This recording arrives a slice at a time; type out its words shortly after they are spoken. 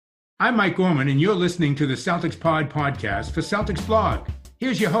I'm Mike Gorman, and you're listening to the Celtics Pod podcast for Celtics Blog.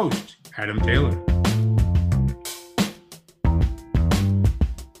 Here's your host, Adam Taylor.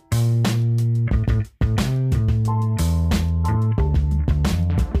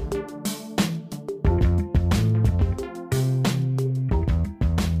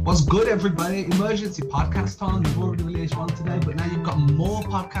 What's good, everybody? Emergency podcast time. We've already released one today, but now you've got more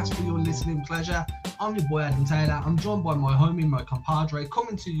podcasts for your listening pleasure. I'm your boy, Adam Taylor. I'm joined by my homie, my compadre,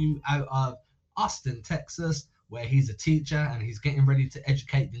 coming to you out of Austin, Texas, where he's a teacher and he's getting ready to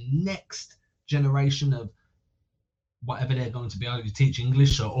educate the next generation of whatever they're going to be able to teach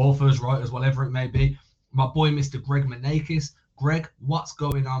English, or authors, writers, whatever it may be. My boy, Mr. Greg Manakis. Greg, what's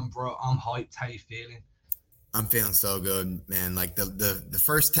going on, bro? I'm hyped. How you feeling? I'm feeling so good, man. Like the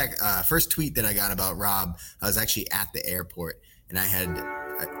first tweet that I got about Rob, I was actually at the airport, and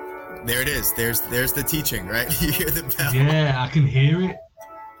there it is. There's the teaching, right? You hear the bell. Yeah, I can hear it.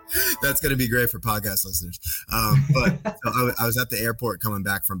 That's going to be great for podcast listeners. But so I was at the airport coming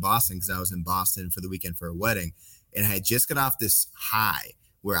back from Boston because I was in Boston for the weekend for a wedding, and I had just got off this high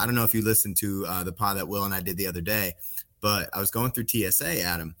where I don't know if you listened to the pod that Will and I did the other day, but I was going through TSA,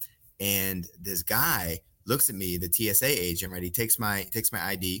 Adam, and this guy looks at me, the TSA agent, right? He takes my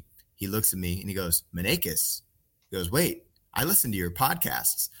ID. He looks at me and he goes, Manakis. He goes, wait, I listen to your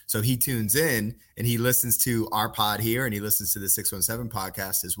podcasts. So he tunes in and he listens to our pod here and he listens to the 617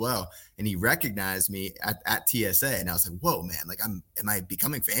 podcast as well. And he recognized me at TSA. And I was like, whoa, man, like am I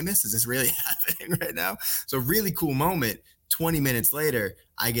becoming famous? Is this really happening right now? So really cool moment. 20 minutes later,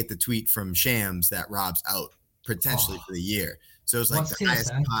 I get the tweet from Shams that Rob's out potentially for the year. So it was like the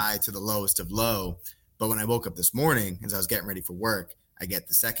highest high to the lowest of low. But when I woke up this morning, as I was getting ready for work, I get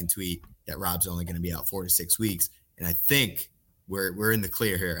the second tweet that Rob's only going to be out 4 to 6 weeks. And I think we're in the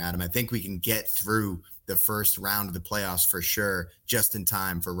clear here, Adam. I think we can get through the first round of the playoffs for sure, just in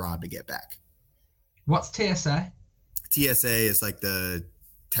time for Rob to get back. What's TSA? TSA is like the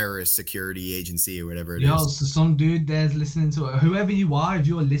terrorist security agency or whatever it is. So some dude there's listening to it. Whoever you are, if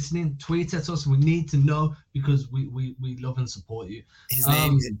you're listening, tweet at us. We need to know because we love and support you. His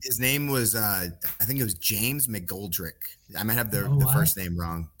name was I think it was James McGoldrick. I might have the first name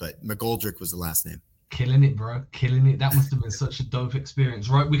wrong, but McGoldrick was the last name. Killing it, bro. Killing it. That must have been such a dope experience,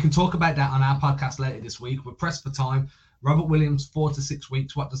 right? We can talk about that on our podcast later this week. We're pressed for time. Robert Williams, 4 to 6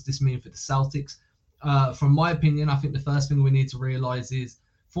 weeks. What does this mean for the Celtics? From my opinion, I think the first thing we need to realize is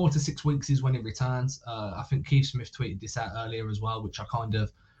 4 to 6 weeks is when it returns. I think Keith Smith tweeted this out earlier as well, which I kind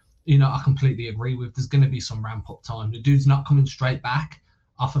of, I completely agree with. There's going to be some ramp up time. The dude's not coming straight back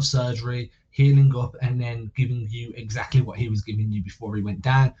off of surgery, healing up, and then giving you exactly what he was giving you before he went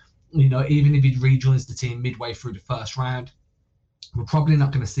down. Even if he rejoins the team midway through the first round, we're probably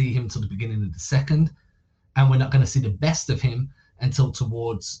not going to see him till the beginning of the second, and we're not going to see the best of him until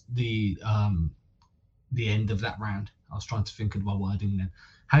towards the end of that round. I was trying to think of my wording then.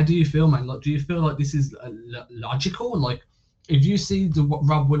 How do you feel, man? Like, do you feel like this is logical? Like, if you see what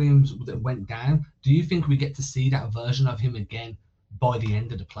Rob Williams that went down, do you think we get to see that version of him again by the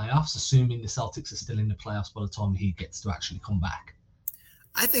end of the playoffs, assuming the Celtics are still in the playoffs by the time he gets to actually come back?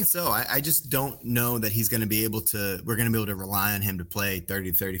 I think so. I just don't know that we're going to be able to rely on him to play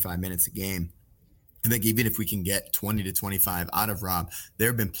 30 to 35 minutes a game. I think even if we can get 20 to 25 out of Rob, there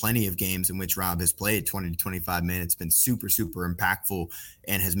have been plenty of games in which Rob has played 20 to 25 minutes, been super, super impactful,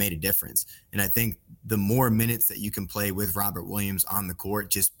 and has made a difference. And I think the more minutes that you can play with Robert Williams on the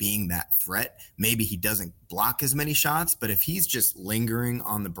court, just being that threat, maybe he doesn't block as many shots, but if he's just lingering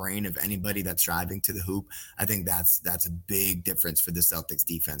on the brain of anybody that's driving to the hoop, I think that's a big difference for the Celtics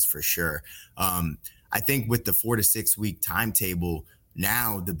defense for sure. I think with the 4 to 6 week timetable,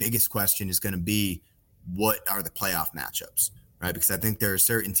 now the biggest question is going to be, what are the playoff matchups, right? Because I think there are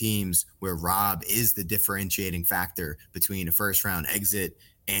certain teams where Rob is the differentiating factor between a first round exit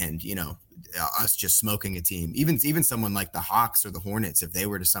and, us just smoking a team. Even someone like the Hawks or the Hornets, if they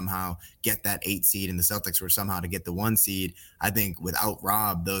were to somehow get that 8 seed and the Celtics were somehow to get the 1 seed, I think without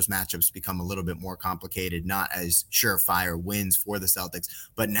Rob, those matchups become a little bit more complicated, not as surefire wins for the Celtics.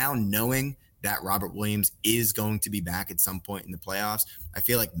 But now knowing that Robert Williams is going to be back at some point in the playoffs, I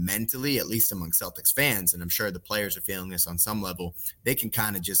feel like mentally, at least among Celtics fans, and I'm sure the players are feeling this on some level, they can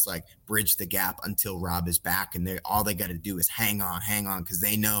kind of just like bridge the gap until Rob is back. And all they got to do is hang on, because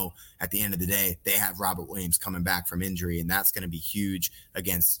they know at the end of the day, they have Robert Williams coming back from injury. And that's going to be huge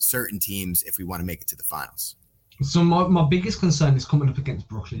against certain teams if we want to make it to the finals. So my biggest concern is coming up against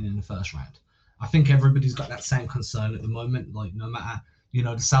Brooklyn in the first round. I think everybody's got that same concern at the moment. Like, no matter,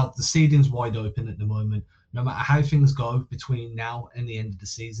 the seeding's wide open at the moment. No matter how things go between now and the end of the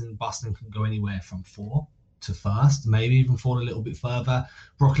season, Boston can go anywhere from 4 to first, maybe even fall a little bit further.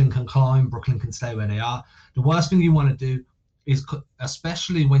 Brooklyn can climb, Brooklyn can stay where they are. The worst thing you want to do is,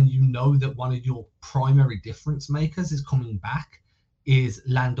 especially when you know that one of your primary difference makers is coming back, is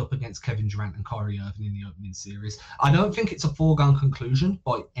land up against Kevin Durant and Kyrie Irving in the opening series. I don't think it's a foregone conclusion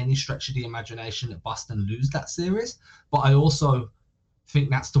by any stretch of the imagination that Boston lose that series, but I also think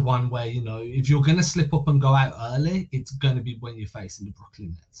that's the one where, you know, if you're going to slip up and go out early, it's going to be when you're facing the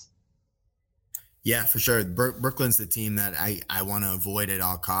Brooklyn Nets. Yeah, for sure. Brooklyn's the team that I want to avoid at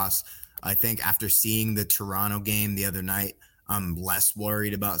all costs. I think after seeing the Toronto game the other night, I'm less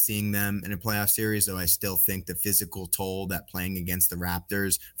worried about seeing them in a playoff series, though I still think the physical toll that playing against the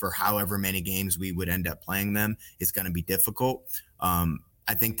Raptors for however many games we would end up playing them is going to be difficult.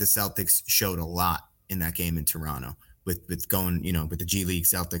 I think the Celtics showed a lot in that game in Toronto with going, you know, with the G League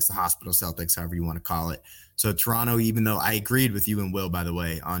Celtics, the hospital Celtics, however you want to call it. So Toronto, even though I agreed with you and Will, by the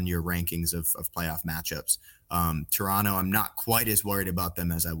way, on your rankings of playoff matchups, Toronto, I'm not quite as worried about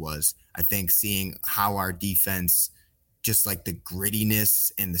them as I was. I think seeing how our defense, just like the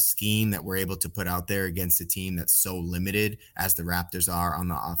grittiness and the scheme that we're able to put out there against a team that's so limited as the Raptors are on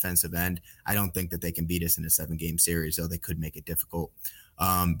the offensive end, I don't think that they can beat us in a 7-game series, though they could make it difficult.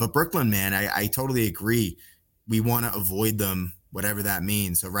 But Brooklyn, man, I totally agree. We want to avoid them, whatever that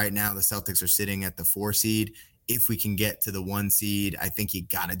means. So right now the Celtics are sitting at the 4 seed. If we can get to the 1 seed, I think you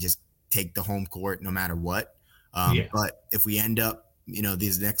got to just take the home court no matter what. But if we end up, you know,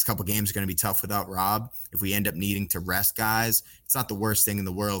 these next couple games are going to be tough without Rob. If we end up needing to rest guys, it's not the worst thing in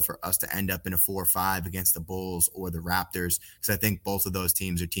the world for us to end up in a 4-5 against the Bulls or the Raptors, because I think both of those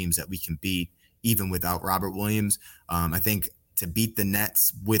teams are teams that we can beat even without Robert Williams. I think to beat the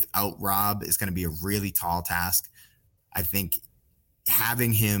Nets without Rob is going to be a really tall task. I think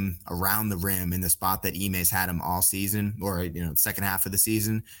having him around the rim in the spot that Ime's had him all season, or, you know, second half of the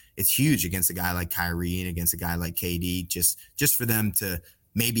season, it's huge against a guy like Kyrie and against a guy like KD, just for them to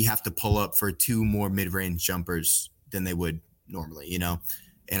maybe have to pull up for 2 more mid-range jumpers than they would normally, you know?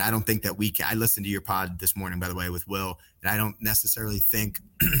 And I don't think that I listened to your pod this morning, by the way, with Will, and I don't necessarily think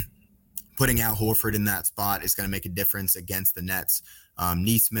putting Al Horford in that spot is going to make a difference against the Nets.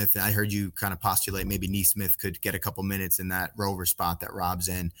 Nesmith, I heard you kind of postulate maybe Nesmith could get a couple minutes in that rover spot that Rob's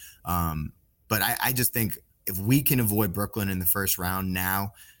in. But I just think if we can avoid Brooklyn in the first round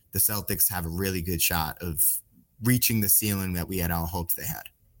now, the Celtics have a really good shot of reaching the ceiling that we had all hoped they had.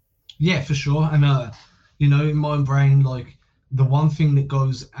 Yeah, for sure. And, you know, in my brain, like, the one thing that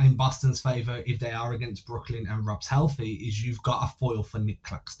goes in Boston's favor if they are against Brooklyn and Rob's healthy is you've got a foil for Nick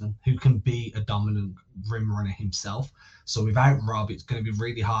Claxton, who can be a dominant rim runner himself. So without Rob, it's going to be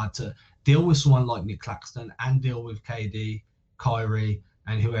really hard to deal with someone like Nick Claxton and deal with KD, Kyrie,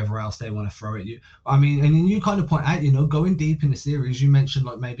 and whoever else they want to throw at you. I mean, and then you kind of point out, you know, going deep in the series, you mentioned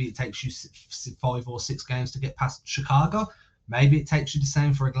like maybe it takes you 5 or 6 games to get past Chicago. Maybe it takes you the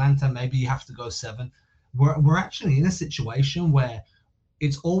same for Atlanta. Maybe you have to go 7. We're actually in a situation where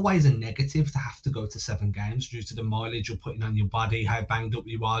it's always a negative to have to go to 7 games due to the mileage you're putting on your body, how banged up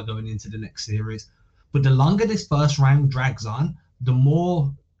you are going into the next series. But the longer this first round drags on, the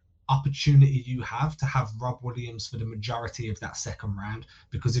more opportunity you have to have Rob Williams for the majority of that second round.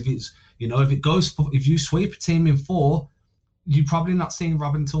 Because if it's, you know, if you sweep a team in 4, you're probably not seeing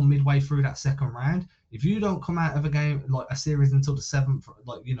Rob until midway through that second round. If you don't come out of a game, like a series, until the 7th,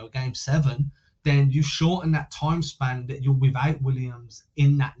 like, you know, game 7, then you shorten that time span that you're without Williams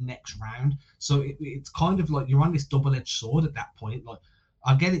in that next round. So it's kind of like you're on this double-edged sword at that point. Like,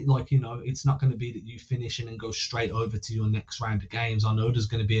 I get it, like, you know, it's not going to be that you finish and then go straight over to your next round of games. I know there's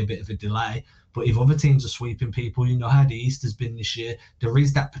going to be a bit of a delay, but if other teams are sweeping people, you know how the East has been this year, there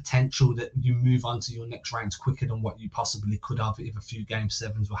is that potential that you move on to your next rounds quicker than what you possibly could have if a few game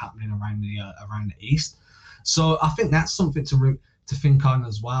 7s were happening around the East. So I think that's something to think on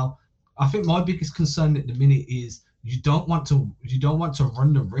as well. I think my biggest concern at the minute is you don't want to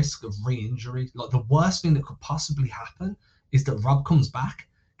run the risk of re-injury. Like, the worst thing that could possibly happen is that Rob comes back,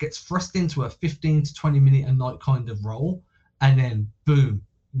 gets thrust into a 15 to 20 minute a night kind of role, and then boom,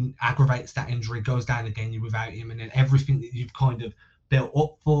 aggravates that injury, goes down again, you're without him, and then everything that you've kind of built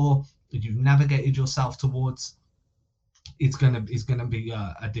up for, that you've navigated yourself towards, it's gonna be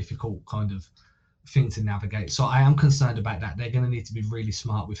a difficult kind of thing to navigate. So I am concerned about that. They're going to need to be really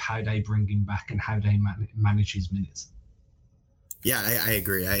smart with how they bring him back and how they manage his minutes. Yeah, I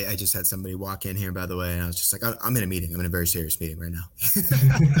agree. I just had somebody walk in here, by the way, and I was just like, I'm in a meeting. I'm in a very serious meeting right now.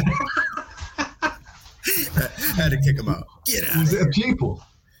 I had to kick him out. Get out. Was it a pupil?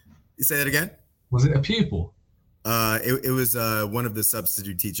 You say that again? Was it a pupil? It was one of the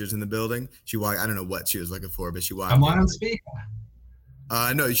substitute teachers in the building. She walked. I don't know what she was looking for, but she walked. Am I on speaker?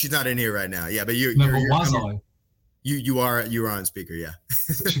 No, she's not in here right now. Yeah, but you are on speaker. Yeah.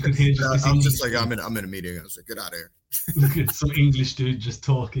 So she could hear just I'm just like, I'm in a meeting. I was like, get out of here. Look at some English dude just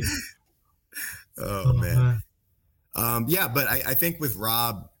talking. Oh man. Yeah, but I think with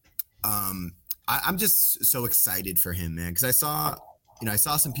Rob, I'm just so excited for him, man, because I saw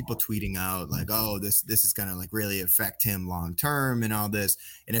some people tweeting out like, oh, this is gonna like really affect him long term and all this.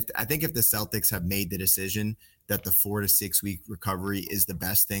 And I think if the Celtics have made the decision that the 4 to 6 week recovery is the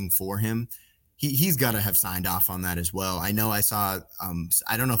best thing for him, he's got to have signed off on that as well. I know I saw,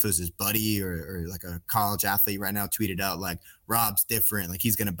 I don't know if it was his buddy or like a college athlete right now tweeted out like, Rob's different. Like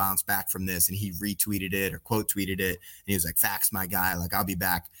he's going to bounce back from this. And he retweeted it or quote tweeted it. And he was like, facts, my guy, like I'll be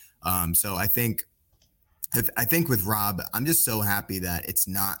back. So I think with Rob, I'm just so happy that it's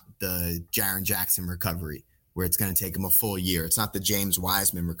not the Jaren Jackson recovery where it's going to take him a full year. It's not the James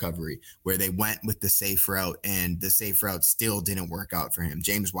Wiseman recovery where they went with the safe route and the safe route still didn't work out for him.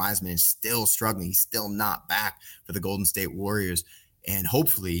 James Wiseman is still struggling. He's still not back for the Golden State Warriors. And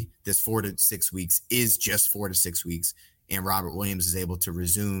hopefully this 4 to 6 weeks is just 4 to 6 weeks. And Robert Williams is able to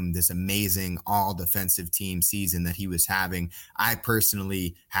resume this amazing all defensive team season that he was having. I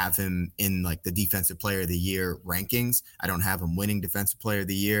personally have him in like the defensive player of the year rankings. I don't have him winning defensive player of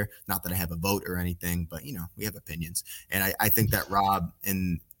the year. Not that I have a vote or anything, but you know, we have opinions. And I think that Rob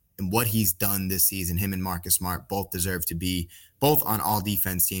and what he's done this season, him and Marcus Smart both deserve to be both on all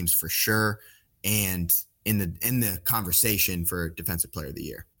defense teams for sure. And in the conversation for defensive player of the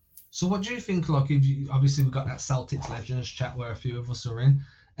year. So what do you think, like, obviously we've got that Celtics Legends chat where a few of us are in,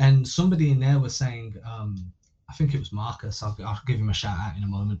 and somebody in there was saying, I think it was Marcus, I'll give him a shout out in a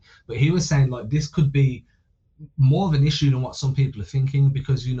moment, but he was saying, like, this could be more of an issue than what some people are thinking,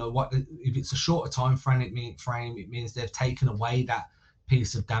 because, you know, what if it's a shorter time frame, it means they've taken away that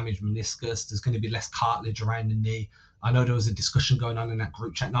piece of damaged meniscus. There's going to be less cartilage around the knee. I know there was a discussion going on in that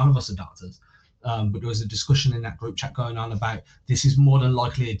group chat. None of us are doctors. But there was a discussion in that group chat going on about this is more than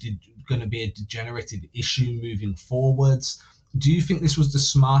likely going to be a degenerative issue moving forwards. Do you think this was the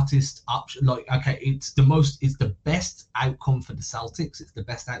smartest option? Like, okay, it's the best outcome for the Celtics. It's the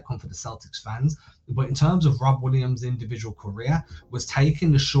best outcome for the Celtics fans. But in terms of Rob Williams' individual career, was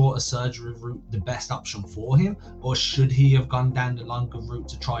taking the shorter surgery route the best option for him? Or should he have gone down the longer route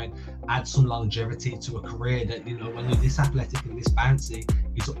to try and add some longevity to a career that, you know, when you're this athletic and this bouncy,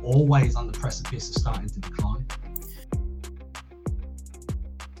 is always on the precipice of starting to decline?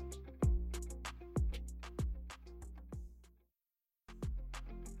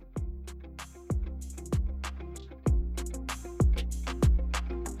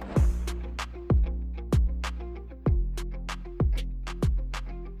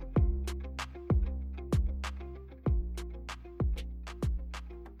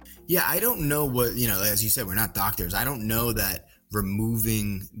 Yeah, I don't know what, you know, as you said, we're not doctors. I don't know that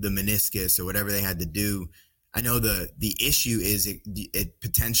removing the meniscus or whatever they had to do. I know the issue is it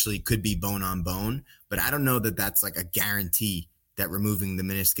potentially could be bone on bone, but I don't know that that's like a guarantee that removing the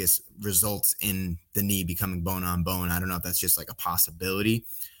meniscus results in the knee becoming bone on bone. I don't know if that's just like a possibility.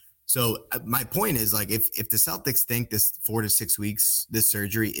 So my point is, like, if the Celtics think this 4 to 6 weeks, this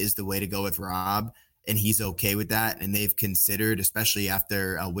surgery is the way to go with Rob, and he's okay with that, and they've considered, especially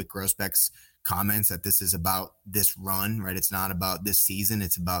after Wyc Grousbeck's comments, that this is about this run, right? It's not about this season.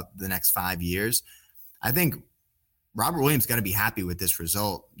 It's about the next 5 years. I think Robert Williams got to be happy with this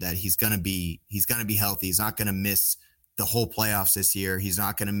result, that he's going to be healthy. He's not going to miss the whole playoffs this year. He's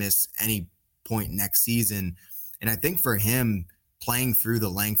not going to miss any point next season. And I think for him, playing through the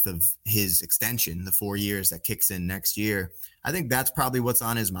length of his extension, the 4 years that kicks in next year, I think that's probably what's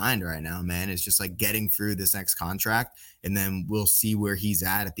on his mind right now, man. It's just like getting through this next contract, and then we'll see where he's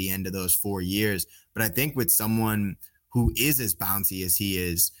at the end of those 4 years. But I think with someone who is as bouncy as he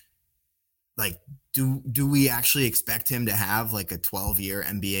is, like, do we actually expect him to have like a 12-year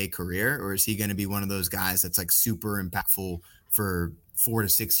NBA career, or is he going to be one of those guys that's like super impactful for 4 to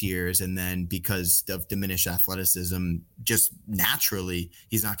 6 years, and then because of diminished athleticism, just naturally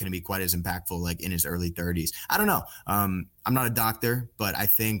he's not going to be quite as impactful like in his early 30s? I don't know. I'm not a doctor, but I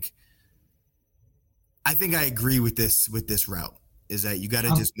think I agree with this route, is that you got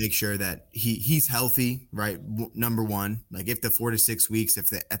to just make sure that he's healthy, right? Number one, like if the 4 to 6 weeks,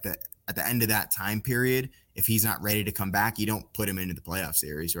 if at the end of that time period, if he's not ready to come back, you don't put him into the playoff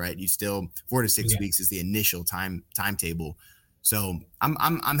series, right? You still 4 to 6 weeks is the initial timetable. So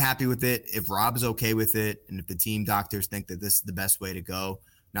I'm happy with it. If Rob's okay with it, and if the team doctors think that this is the best way to go,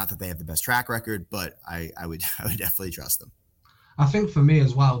 not that they have the best track record, but I would definitely trust them. I think for me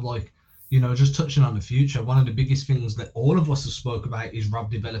as well, like, just touching on the future, one of the biggest things that all of us have spoke about is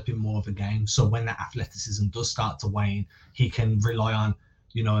Rob developing more of a game. So when that athleticism does start to wane, he can rely on,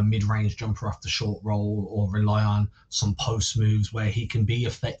 a mid-range jumper off the short roll, or rely on some post moves where he can be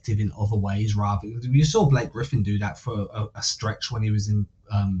effective in other ways. Rather, you saw Blake Griffin do that for a stretch when he was in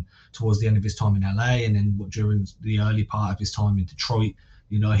towards the end of his time in LA, and then during the early part of his time in Detroit.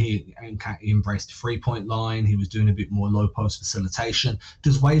 He embraced the 3-point line. He was doing a bit more low post facilitation.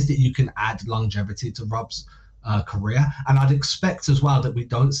 There's ways that you can add longevity to Rob's career. And I'd expect as well that we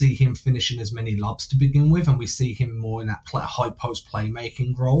don't see him finishing as many lobs to begin with, and we see him more in that high post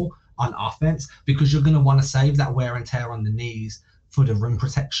playmaking role on offense, because you're going to want to save that wear and tear on the knees for the rim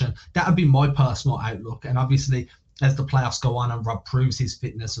protection. That would be my personal outlook. And obviously, as the playoffs go on and Rob proves his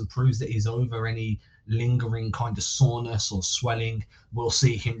fitness and proves that he's over any lingering kind of soreness or swelling, we'll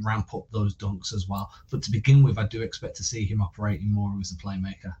see him ramp up those dunks as well. But to begin with, I do expect to see him operating more as a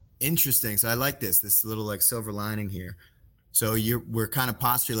playmaker. Interesting. So I like this little like silver lining here. So we're kind of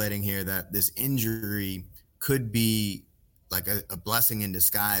postulating here that this injury could be like a blessing in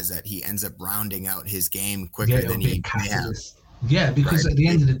disguise, that he ends up rounding out his game quicker than he may have. Yeah, because at the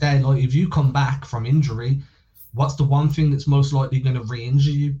end of the day, like if you come back from injury, what's the one thing that's most likely going to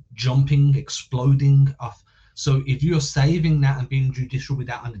re-injure you? Jumping, exploding off. So if you're saving that and being judicial with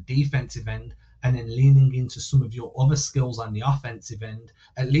that on the defensive end, and then leaning into some of your other skills on the offensive end,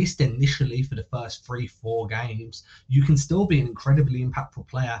 at least initially for the first 3-4 games, you can still be an incredibly impactful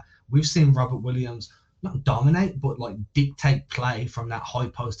player. We've seen Robert Williams not dominate, but like dictate play from that high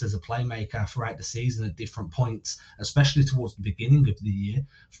post as a playmaker throughout the season at different points, especially towards the beginning of the year.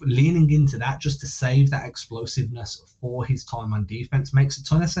 Leaning into that just to save that explosiveness for his time on defense makes a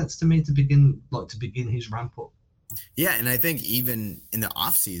ton of sense to me to begin his ramp up. Yeah, and I think even in the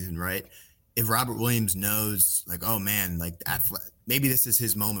offseason, right, if Robert Williams knows, like, oh man, like maybe this is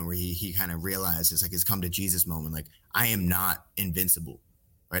his moment where he kind of realizes, like, his come to Jesus moment, like, I am not invincible,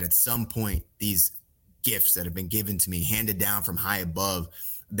 right? At some point, these gifts that have been given to me, handed down from high above,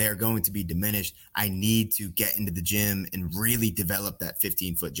 they're going to be diminished. I need to get into the gym and really develop that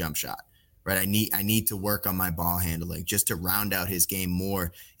 15-foot jump shot, right? I need to work on my ball handling just to round out his game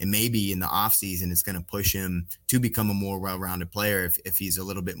more. And maybe in the offseason, it's going to push him to become a more well-rounded player if he's a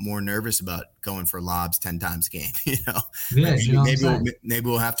little bit more nervous about going for lobs 10 times a game, Yeah, maybe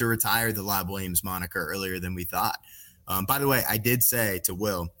we'll have to retire the Lob Williams moniker earlier than we thought. By the way, I did say to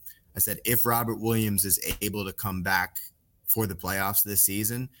Will, I said, if Robert Williams is able to come back for the playoffs this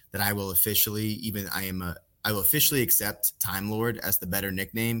season, that I will officially accept Time Lord as the better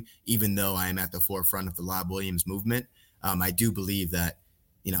nickname, even though I am at the forefront of the Lob Williams movement. I do believe that,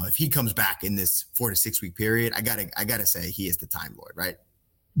 if he comes back in this 4 to 6 week period, I gotta say he is the Time Lord, right?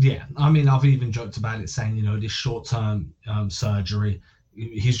 Yeah, I mean, I've even joked about it, saying, this short-term surgery,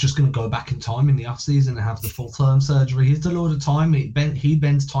 he's just going to go back in time in the offseason and have the full-term surgery. He's the Lord of Time. He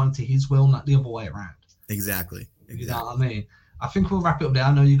bends time to his will, not the other way around. Exactly. You know what I mean? I think we'll wrap it up there.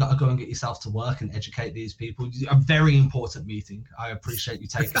 I know you got to go and get yourself to work and educate these people. A very important meeting. I appreciate you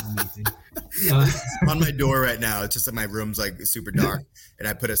taking the meeting. I'm on my door right now. It's just that my room's like super dark, and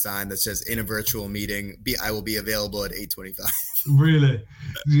I put a sign that says "In a virtual meeting, I will be available at 8:25." Really?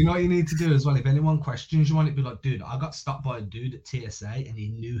 Do you know what you need to do as well? If anyone questions you, want it to be like, dude, I got stopped by a dude at TSA, and he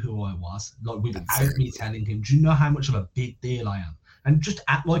knew who I was, like without me telling him. Do you know how much of a big deal I am? And just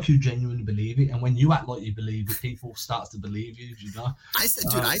act like you genuinely believe it. And when you act like you believe it, people start to believe you, I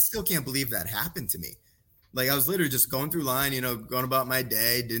said, dude, I still can't believe that happened to me. Like, I was literally just going through line, going about my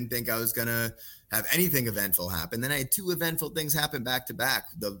day. Didn't think I was going to have anything eventful happen. Then I had 2 eventful things happen back to back.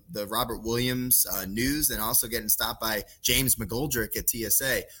 The Robert Williams news, and also getting stopped by James McGoldrick at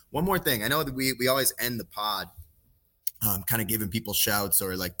TSA. One more thing. I know that we always end the pod kind of giving people shouts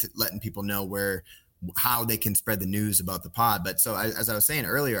or like letting people know how they can spread the news about the pod. But so as I was saying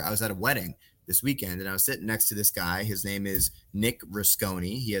earlier, I was at a wedding this weekend, and I was sitting next to this guy. His name is Nick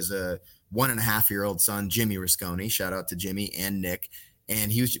Risconi. He has a 1.5-year-old son, Jimmy Risconi. Shout out to Jimmy and Nick.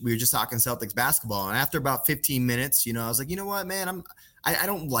 And we were just talking Celtics basketball. And after about 15 minutes, I was like, you know what, man, I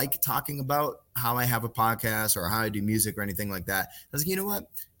don't like talking about how I have a podcast or how I do music or anything like that. I was like, you know what?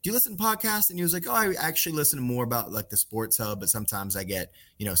 Do you listen to podcasts? And he was like, oh, I actually listen to more about like the Sports Hub, but sometimes I get,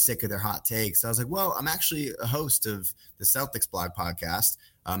 sick of their hot takes. So I was like, well, I'm actually a host of the Celtics blog podcast.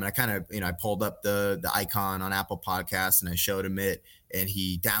 And I kind of, I pulled up the icon on Apple Podcasts and I showed him it, and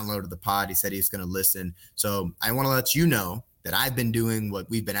he downloaded the pod. He said he's going to listen. So I want to let you know that I've been doing what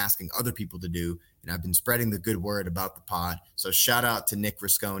we've been asking other people to do, and I've been spreading the good word about the pod. So shout out to Nick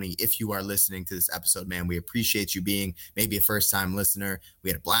Risconi. If you are listening to this episode, man, we appreciate you being maybe a first-time listener.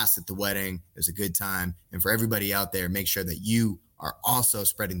 We had a blast at the wedding. It was a good time. And for everybody out there, make sure that you are also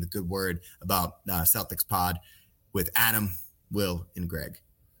spreading the good word about Celtics Pod with Adam, Will, and Greg.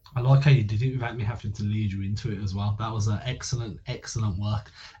 I like how you did it without me having to lead you into it as well. That was excellent work.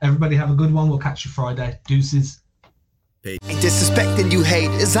 Everybody have a good one. We'll catch you Friday. Deuces. Ain't disrespecting you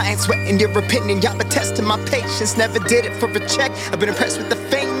haters, I ain't sweating your opinion. Y'all been testing my patience, never did it for a check. I've been impressed with the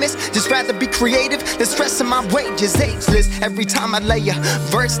famous, just rather be creative than stressing my wages. Ageless, every time I lay a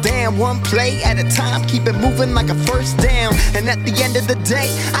verse down, one play at a time, keep it moving like a first down. And at the end of the day,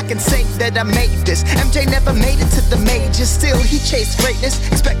 I can say that I made this. MJ never made it to the majors, still he chased greatness,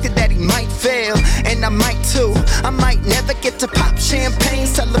 expected that he might fail, and I might too. I might never get to pop champagne,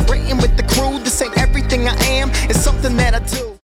 celebrating with